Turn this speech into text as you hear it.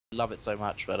love it so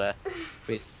much, but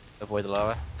we just avoid the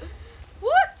lava.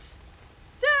 What?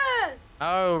 Dad!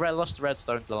 Oh, lost the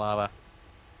redstone to the lava.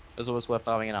 It was always worth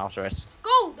diving in after it.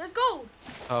 Gold! There's gold!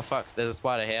 Oh fuck, there's a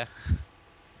spider here.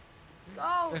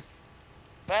 Gold!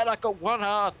 Ben, I got 1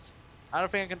 heart! I don't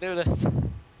think I can do this.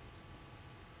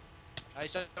 I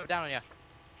shut down on you.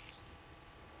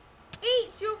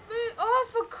 Eat your food! Oh,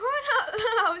 for crying out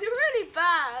loud! You're really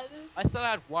bad! I still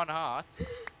had 1 heart.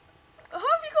 How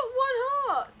have you got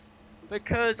 1 heart?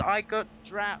 Because I got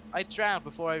I drowned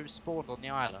before I spawned on the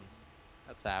island.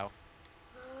 That's how.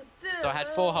 Oh, dear. So I had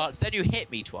 4 hearts. Then you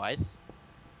hit me twice.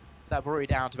 So that brought you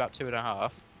down to about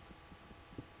 2.5.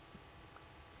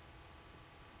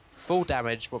 Full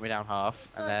damage brought me down half,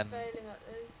 So and then failing at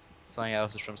this. something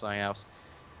else is from something else.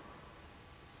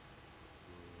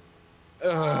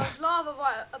 There's lava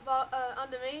right about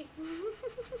under me.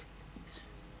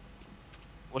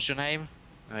 What's your name?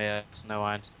 Oh yeah, it's no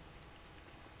mind.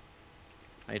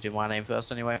 I do my name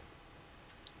first anyway.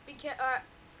 Be careful. Alright.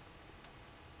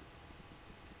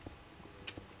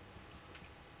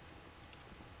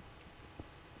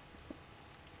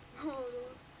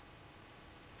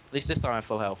 At least this time I'm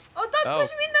full health. Oh, don't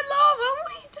push me in the lava! What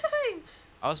are you doing?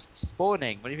 I was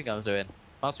spawning. What do you think I was doing?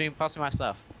 Pass me my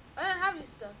stuff. I don't have your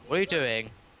stuff. What are you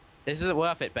doing? This isn't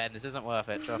worth it, Ben. This isn't worth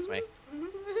it. Trust me.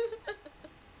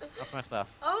 That's my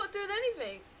stuff. I'm not doing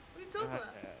anything. What are you talking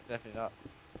about? Definitely not.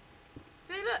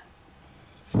 See,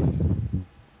 look.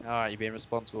 Alright, you're being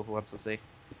responsible for once, I see.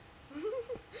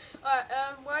 Alright,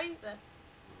 where are you then?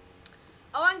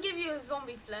 I won't give you a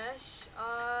zombie flesh.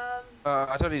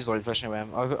 I don't need zombie flesh anyway.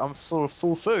 I'm full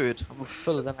food. I'm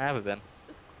fuller than I ever been.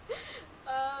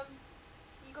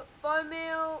 You got bone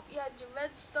meal, you had your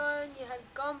redstone, you had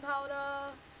gunpowder.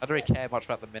 I don't really care much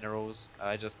about the minerals.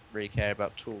 I just really care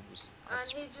about tools. And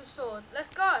here's your sword. Let's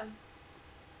go.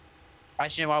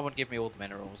 Actually, no, I wouldn't give me all the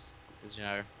minerals because you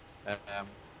know,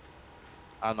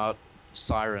 I'm not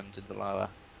sirened in the lava.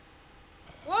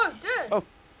 Whoa, dude! Oh,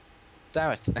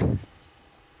 damn it!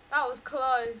 That was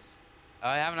close.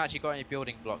 I haven't actually got any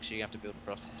building blocks. You have to build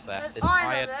across there. There's There's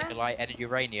iron iron, there. nickelite, and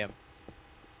uranium.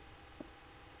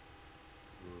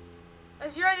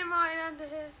 There's uranium right under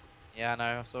here. Yeah, I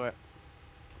know. I saw it.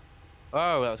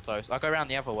 Oh, that was close. I'll go around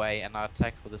the other way and I'll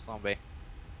tackle the zombie.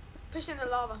 Push in the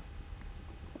lava.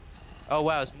 Oh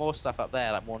wow, there's more stuff up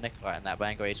there, like more nickelite and that, but I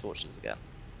ain't got any torches again.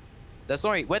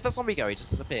 Where'd the zombie go? He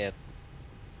just disappeared.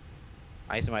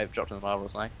 I guess he might have dropped in the lava or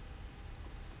something.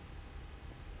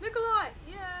 Nikolai,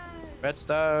 yay!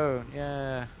 Redstone,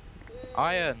 yeah.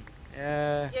 Iron,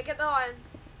 yeah. Yeah, get the iron.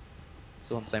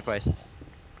 It's all in the same place.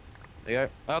 There you go.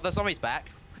 Oh, the zombie's back.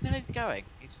 Where the hell is he going?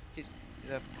 He's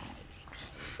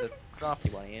the crafty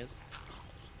one he is.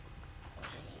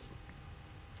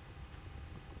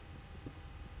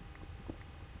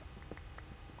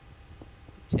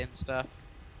 Tin stuff.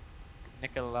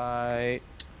 Nickelite.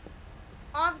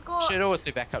 I've got... Should always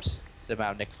be back up to the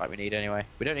amount of nickelite we need anyway.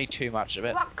 We don't need too much of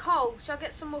it. What coal? Shall I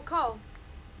get some more coal?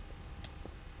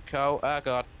 Coal. Oh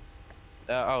god.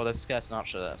 Oh, there's a skeleton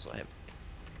archer. That's what him.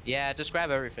 Yeah, just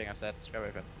grab everything. I said. Just grab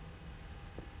everything.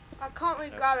 I can't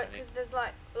really grab it because there's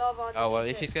like lava underneath Oh well,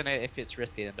 it. if it's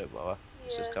risky, then don't bother.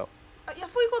 It's just coal. Yeah, I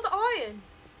thought you got the iron.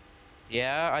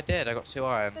 Yeah, I did. I got 2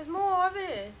 iron. There's more over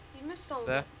here. You missed some. Is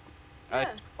there?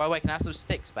 Yeah. By the way, can I have some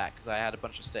sticks back? Because I had a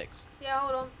bunch of sticks. Yeah,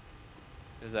 hold on.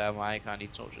 Because I kind of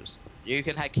need torches. You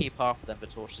can keep half of them for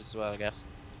torches as well, I guess.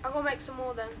 I'm gonna make some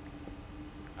more then.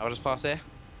 I'll just pass here.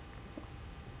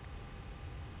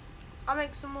 I'll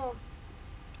make some more.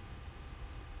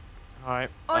 Alright.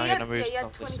 Oh, I'm yeah, gonna move yeah, you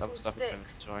some had of this 24 other stuff into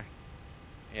sticks. inventory.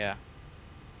 Yeah.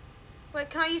 Wait,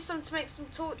 can I use some to make some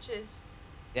torches?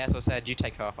 Yeah, as I said, you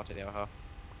take half, I'll take the other half.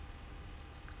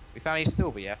 We found any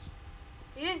silver yet?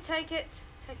 You didn't take it.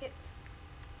 Take it.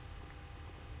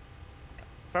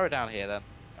 Throw it down here then.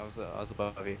 I was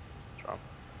above you. Wrong.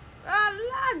 Ah,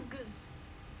 lags!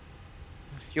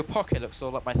 Your pocket looks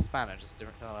all like my spanner, just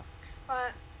different colour.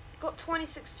 Alright, got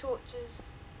 26 torches.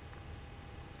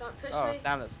 Don't push Oh, me.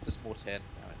 damn, that's just more tin.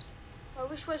 Damn it. Oh,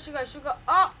 which way should we go? Should we go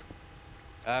up?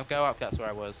 Go up, that's where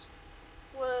I was.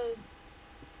 Whoa.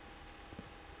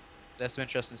 There's some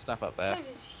interesting stuff up there. Cave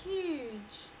is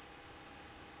huge.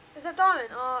 Is that diamond?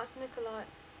 Oh, it's nickelite.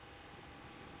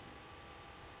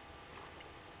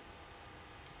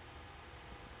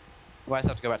 We might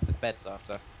have to go back to the beds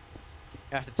after.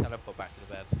 You have to teleport back to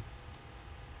the beds.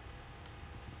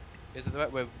 Because at the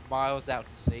moment we're miles out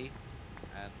to sea,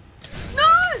 and...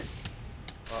 No!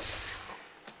 What?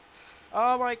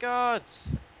 Oh my god!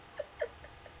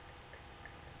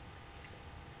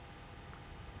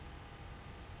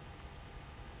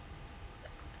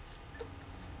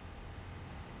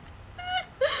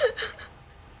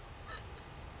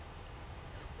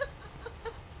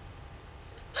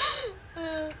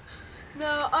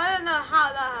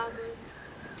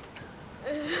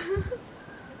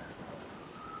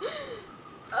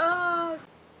 Oh,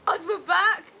 guys, we're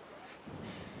back.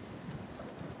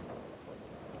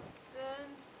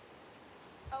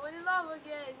 I went in lava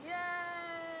again. Yay!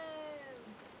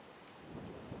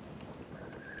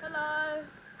 Hello.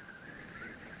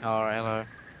 Alright, hello.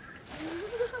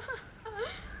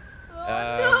 Oh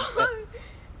no!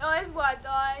 Oh, here's why I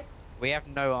died. We have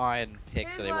no iron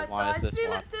picks Here's why I anymore died. minus this See,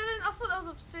 one. look, Dylan, I thought there was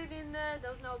obsidian there.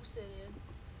 There was no obsidian.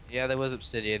 Yeah, there was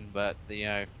obsidian, but you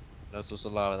know, no sorts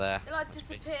of lava there. It like Let's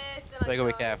be- disappeared. Then So I we gotta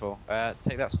be died. careful.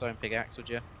 Take that stone pickaxe, would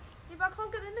you? Yeah, but I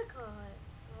can't get the nickel.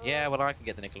 Oh. Yeah, well I can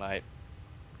get the nickelite.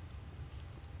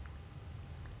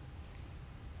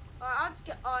 Alright, I'll just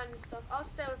get iron and stuff. I'll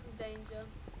stay away from danger.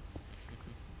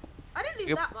 I didn't lose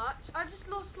Yep. that much. I just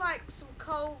lost like some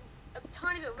coal, a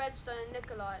tiny bit of redstone and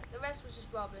nickelite. The rest was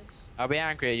just rubbish. I'll be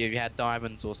angry at you if you had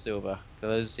diamonds or silver. Because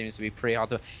those seems to be pretty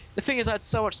hard to. The thing is, I had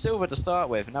so much silver to start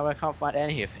with, and now I can't find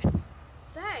any of it.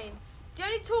 Same. Do you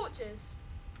have any torches?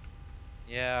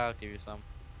 Yeah, I'll give you some.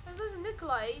 There's loads of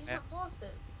nickelite. You just Yeah. went past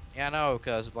it. Yeah, I know,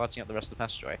 because I'm lighting up the rest of the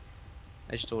passageway.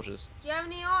 There's your torches. Do you have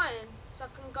any iron so I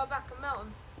can go back and melt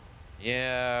them?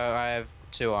 Yeah, I have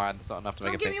 2 iron. That's not enough to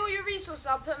Don't make a give pick. me all your resources.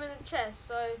 I'll put them in the chest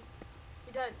so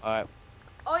you don't. Alright.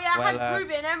 Oh yeah, I Well, had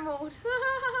ruby and emerald.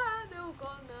 They're all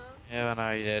gone now. Yeah, I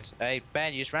know you did. Hey,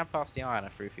 Ben, you just ran past the iron I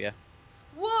threw for you.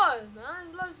 Whoa, man,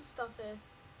 there's loads of stuff here.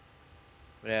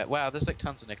 Yeah, wow, there's like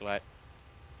tons of nickelite.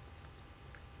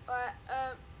 Alright,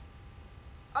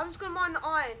 I'm just gonna mine the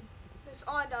iron. There's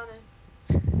iron down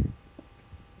here.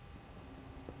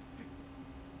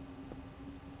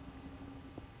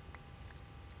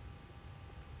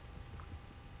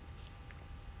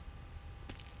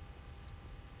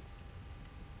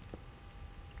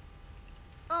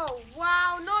 Oh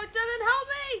wow, no, Dylan, help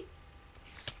me!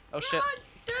 Oh shit. Run,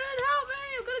 Dylan, help me!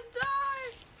 I'm gonna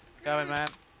die! Going, man.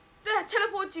 There,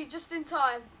 teleport you just in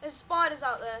time. There's spiders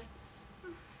out there.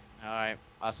 Alright.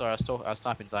 Sorry, I was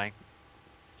typing something.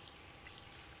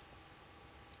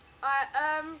 Alright,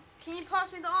 can you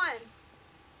pass me the iron?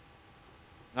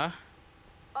 Huh?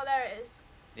 Oh, there it is.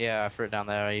 Yeah, I threw it down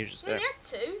there. You just We go. only had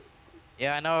 2.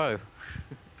 Yeah, I know. Alright,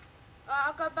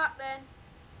 I'll go back then.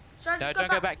 Should I No, just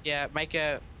don't go back. Yeah,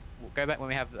 go back when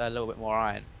we have a little bit more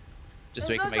iron. Just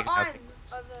so we There's can loads make of our iron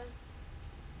picks. over there.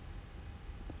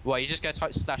 Well, you just go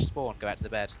type /spawn, go back to the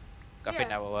bed. I think Yeah.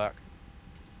 that will work.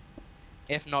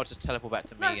 If not, just teleport back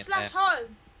to me. No, and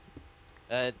 /home.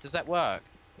 does that work?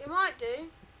 It might do.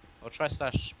 Or try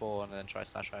 /spawn and then try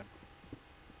 /home.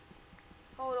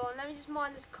 Hold on, let me just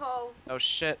mine this coal. Oh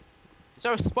shit. Is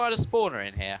there a spider spawner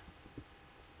in here?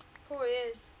 Probably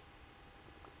is.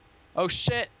 Oh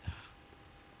shit.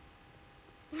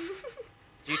 Do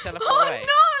you teleport Oh away?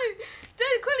 no!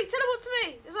 Dude, quickly, teleport to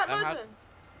me. There's like loads how- of them.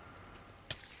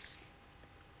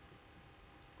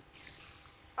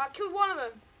 I killed one of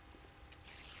them.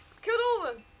 Killed all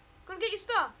of them. Gotta get your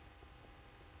stuff.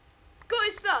 Got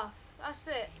your stuff. That's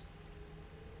it.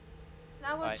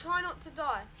 Now I'm gonna Right. try not to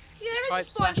die. Yeah, Just there is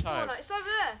a type spider /home. spawner. It's over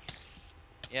there.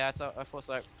 Yeah, so I thought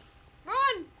so.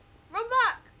 Run! Run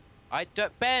back! I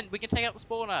don't, Ben, we can take out the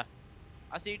spawner.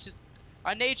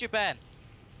 I need you, Ben.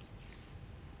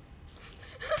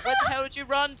 Where the hell did you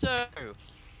run to?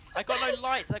 I got no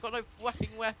lights. I got no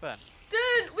fucking weapon.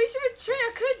 Dude, we should retreat.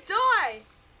 I could die.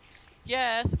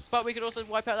 Yes, but we could also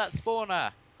wipe out that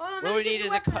spawner. Hold on, All let we me get need your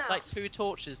is weapon out. like 2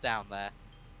 torches down there.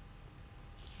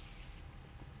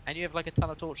 And you have like a ton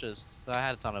of torches, so I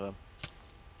had a ton of them.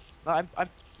 No, I'm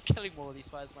killing more of these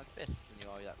spiders with my fists than you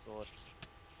are with that sword.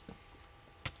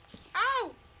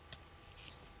 Ow!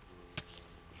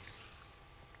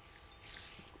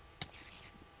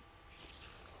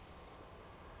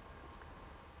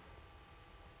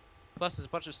 Plus, there's a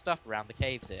bunch of stuff around the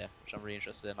caves here, which I'm really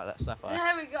interested in, like that sapphire.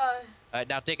 There we go.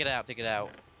 Now dig it out, dig it out.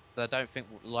 I don't think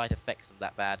light affects them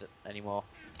that bad anymore.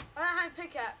 I don't have a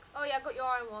pickaxe. Oh yeah, I got your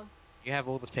iron one. You have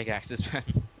all the pickaxes, man.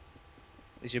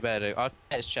 Which you better do. I'll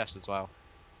get his chest as well.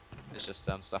 There's just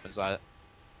stuff inside it.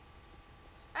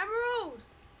 Emerald!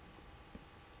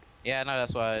 Yeah, no,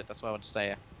 that's why I want to stay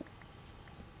here.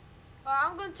 Alright,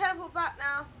 I'm gonna teleport back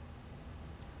now.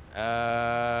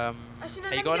 Actually, no,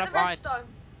 have you let got me get enough the iron? redstone.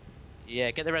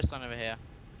 Yeah, get the redstone over here.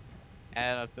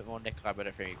 And a bit more nickel, but I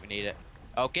don't think we need it.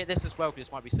 Oh, get this as well, because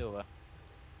this might be silver.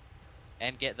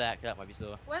 And get that, 'cause that might be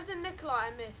silver. Where's the nickelite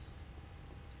I missed?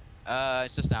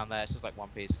 It's just down there. It's just like one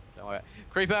piece. Don't worry.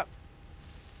 Creeper.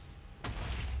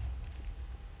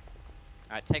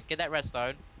 Alright, get that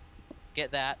redstone.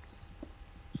 Get that.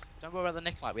 Don't worry about the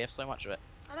nickelite. We have so much of it.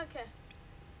 I don't care.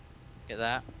 Get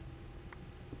that.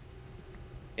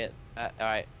 Get.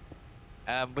 Alright.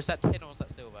 Was that tin or was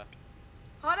that silver?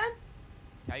 Pardon?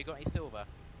 Have you got any silver?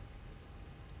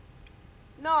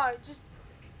 No, just.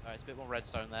 Alright, it's a bit more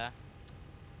redstone there.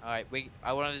 Alright,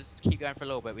 I want to just keep going for a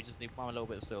little bit. We just need one little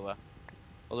bit of silver.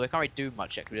 Although we can't really do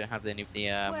much yet because we don't have any of the.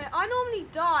 Wait, I normally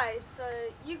die, so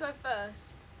you go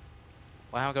first.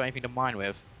 Well, I haven't got anything to mine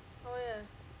with. Oh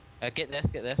yeah. Get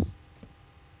this.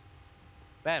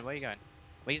 Ben, where are you going?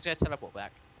 We're just gonna teleport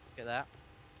back. Get that.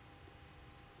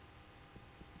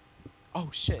 Oh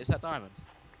shit, is that diamonds?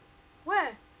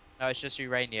 Where? No, it's just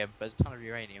uranium. But there's a ton of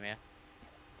uranium here.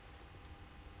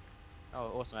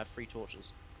 Oh, awesome! I have 3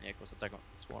 torches. Yeah, of course I don't got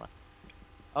the spawner.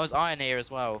 Oh, there's iron here as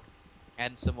well,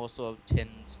 and some more sort of tin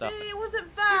stuff. See, it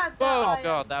wasn't bad. Oh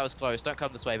god, that was close. Don't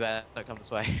come this way, Ben. Don't come this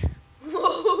way.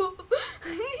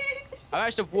 I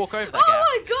managed to walk over that gap.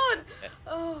 Oh my god! Yeah.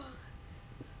 Oh.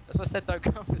 That's why I said don't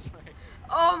come this way.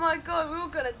 Oh my god, we were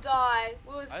gonna die.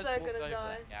 We were I just so walked gonna over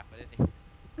die. that gap, I didn't.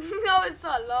 Now it's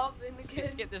start laughing again.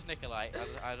 Skip this Nikolite.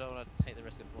 I don't want to take the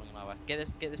risk of falling in lava. Get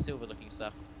this silver-looking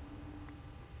stuff.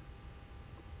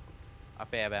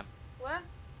 Up here, Ben. Where?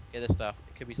 Get this stuff.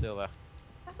 It could be silver.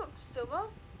 That's not silver.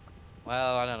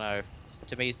 Well, I don't know.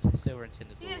 To me, silver and tin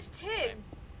is all Yeah, it's the tin. same.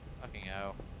 Fucking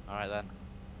hell. Alright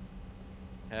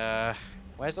then.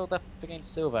 Where's all the freaking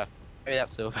silver? Maybe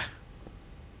that's silver.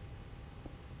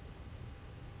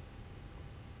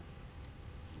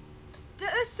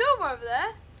 There's silver over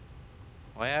there.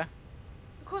 Where?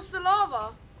 Across the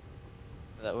lava.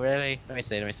 Really? Let me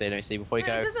see before you Wait,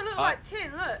 go. it doesn't look like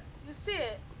tin, look. You'll see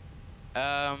it.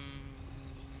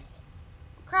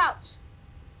 Crouch.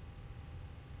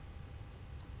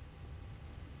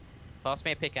 Pass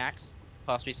me a pickaxe.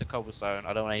 Pass me some cobblestone.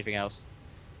 I don't want anything else.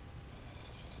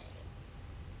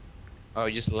 Oh,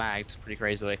 you just lagged pretty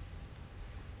crazily.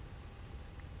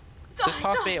 Just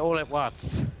pass me it all at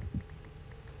once.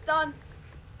 Done.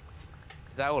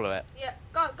 Is that all of it? Yeah,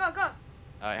 go.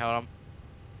 Alright, hold on.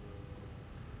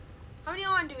 How many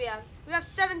iron do we have? We have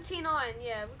 17 iron.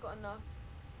 Yeah, we've got enough.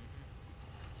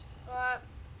 Alright.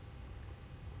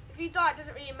 If you die, it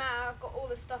doesn't really matter. I've got all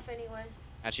the stuff anyway.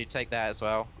 Actually, take that as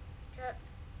well. Okay.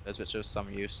 Those bits of some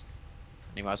use.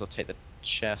 And you might as well take the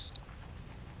chest.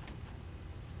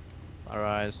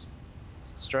 Alright.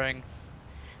 Strength.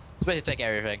 It's basically take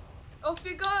everything. Off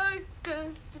you go.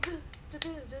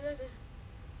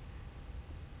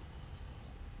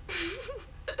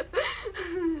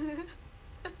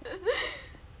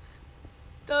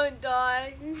 Don't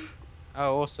die.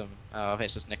 Oh, awesome. Oh, I think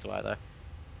it's just Nikolai though.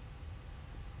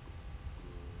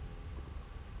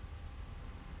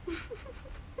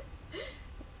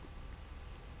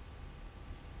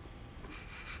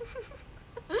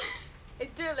 Hey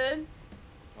Dylan.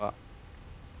 What?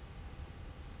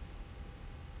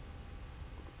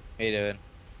 What are you doing?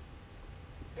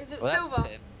 Is it Well, silver? that's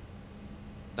tin.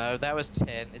 No, that was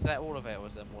tin. Is that all of it, or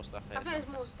was there more stuff here? I think there's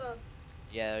more stuff.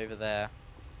 Yeah, over there.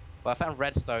 Well, I found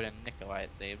redstone and Nikolai,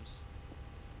 it seems.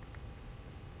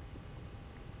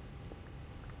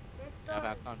 Redstone. I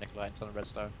found ton of Nikolai and ton of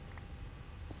redstone.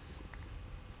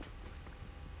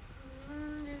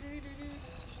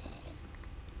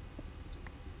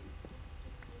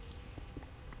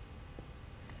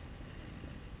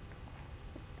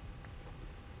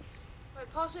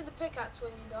 Right, pass me the pickaxe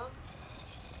when you're done.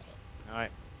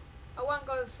 Alright. I won't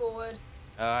go forward.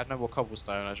 I have no more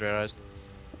cobblestone, I just realised.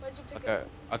 Where's your pickaxe?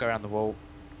 I'll go around the wall.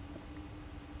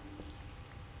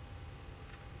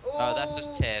 Oh, that's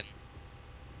just tin.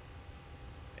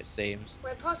 It seems.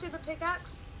 Wait, pass me the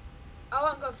pickaxe. I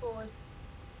won't go forward.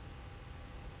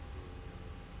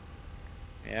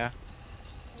 Yeah.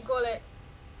 You got it.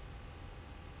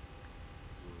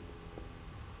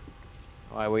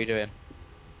 Alright, what are you doing?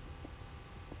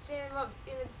 See him up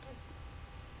in a dis.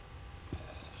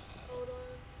 Hold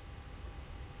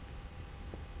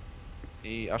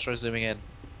on. I'll try zooming in.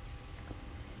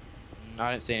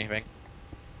 I don't see anything.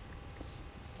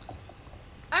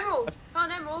 Emerald!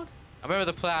 Found emerald. I remember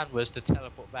the plan was to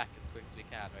teleport back as quick as we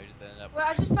can, but we just ended up Wait,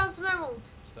 I just found some emerald.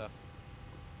 with stuff.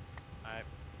 Alright.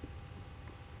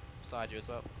 Beside you as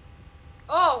well.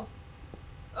 Oh!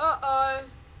 Uh-oh.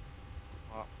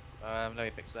 What? Let me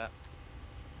fix that.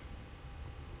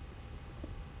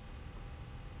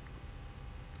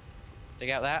 Dig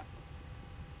out that.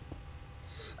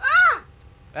 Ah!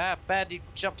 Ah, Ben, you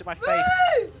jumped in my face.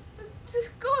 Move!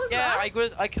 Just gone, Yeah, man.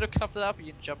 I could have covered it up and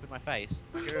you didn't jump in my face.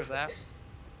 Get rid of that.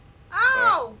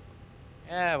 Ow!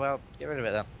 Yeah, well, get rid of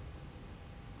it then.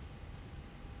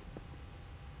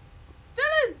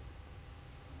 Dylan!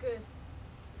 Good.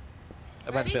 I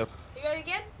went Ready? Bill. You ready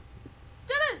again?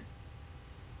 Dylan!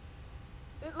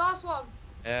 The last one.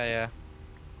 Yeah.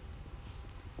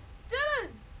 Dylan!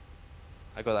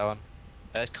 I got that one.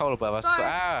 It's cold above us. Sorry.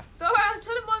 Ah! Sorry, I was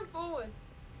trying to mine forward.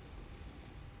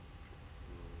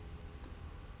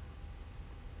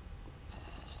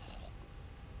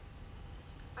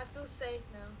 I feel safe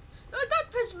now. No, don't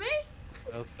push me!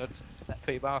 Well, let's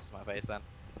put your mask on my face then.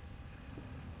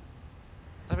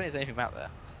 I don't think there's anything out there.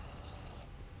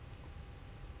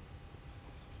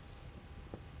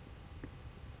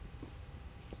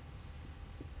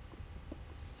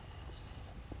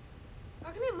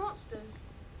 I can hear monsters.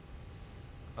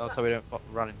 Oh, so we don't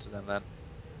run into them then.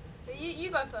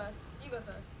 You go first. You go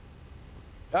first.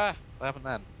 Ah! What happened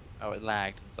then? Oh, it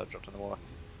lagged and so I dropped in the water.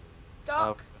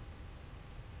 Duck.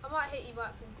 I might hit you by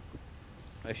accident.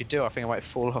 Oh. If you do, I think I might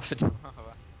fall off into the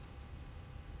lava.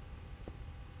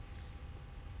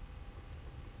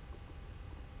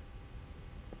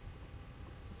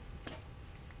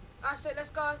 That's it,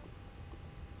 let's go.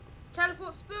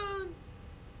 Teleport spoon.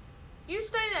 You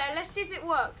stay there, let's see if it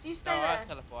works. You stay No, there.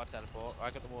 I teleport.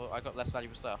 I got less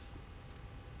valuable stuff.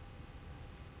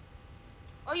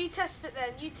 Oh, you test it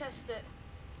then, you test it.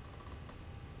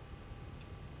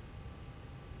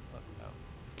 Oh, no.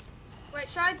 Wait,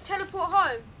 should I teleport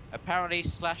home? Apparently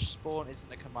 /spawn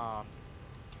isn't a command.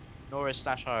 Nor is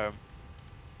 /home.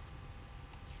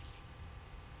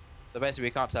 So basically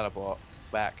we can't teleport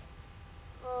back.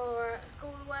 Alright, let's go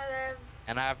all the way then.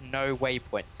 And I have no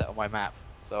waypoints set on my map.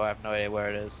 So I have no idea where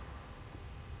it is.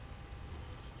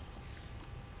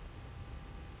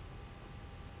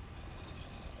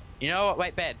 You know what?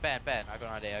 Wait, Ben. I got an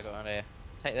idea.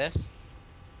 Take this.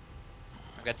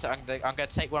 I'm gonna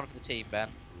take one for the team, Ben.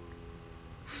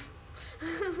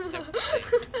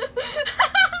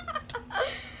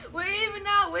 We're even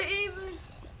now, we're even.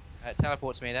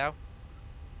 Teleport to me now.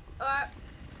 Alright.